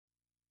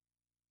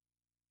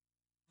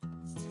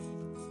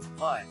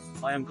Hi,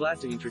 I am glad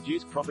to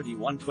introduce property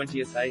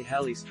 120A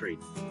Halley Street,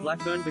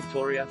 Blackburn,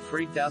 Victoria,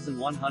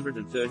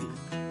 3130.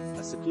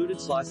 A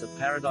secluded slice of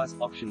paradise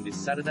auctioned this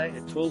Saturday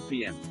at 12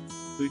 p.m.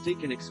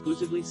 Boutique and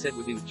exclusively set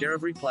within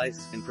Gerrabry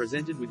Place, and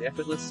presented with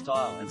effortless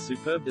style and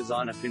superb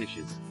designer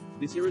finishes.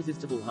 This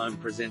irresistible home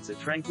presents a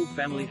tranquil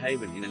family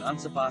haven in an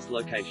unsurpassed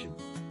location.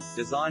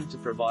 Designed to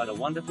provide a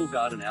wonderful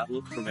garden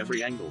outlook from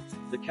every angle,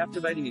 the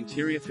captivating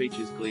interior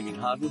features gleaming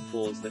hardwood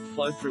floors that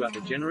flow throughout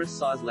the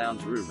generous-sized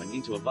lounge room and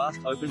into a vast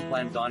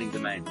open-plan dining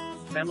domain,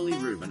 family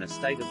room and a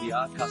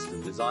state-of-the-art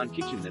custom-designed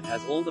kitchen that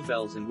has all the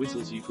bells and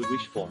whistles you could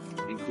wish for,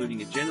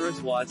 including a generous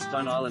wide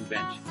stone island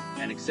bench,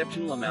 an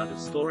exceptional amount of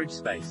storage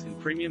space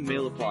and premium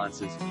meal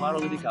appliances,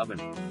 pyrolytic oven,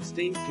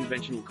 steamed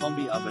conventional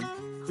combi oven,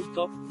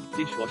 cooktop,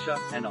 dishwasher,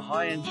 and a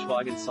high-end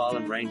Schweigen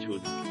silent range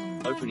hood,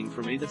 opening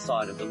from either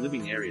side of the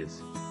living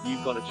areas.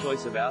 You've got a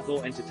choice of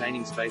outdoor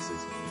entertaining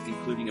spaces,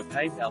 including a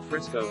paved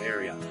alfresco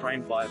area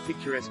framed by a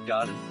picturesque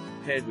garden,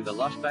 paired with a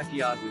lush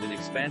backyard with an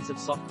expanse of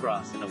soft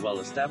grass and a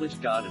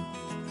well-established garden.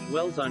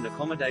 Well-zoned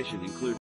accommodation includes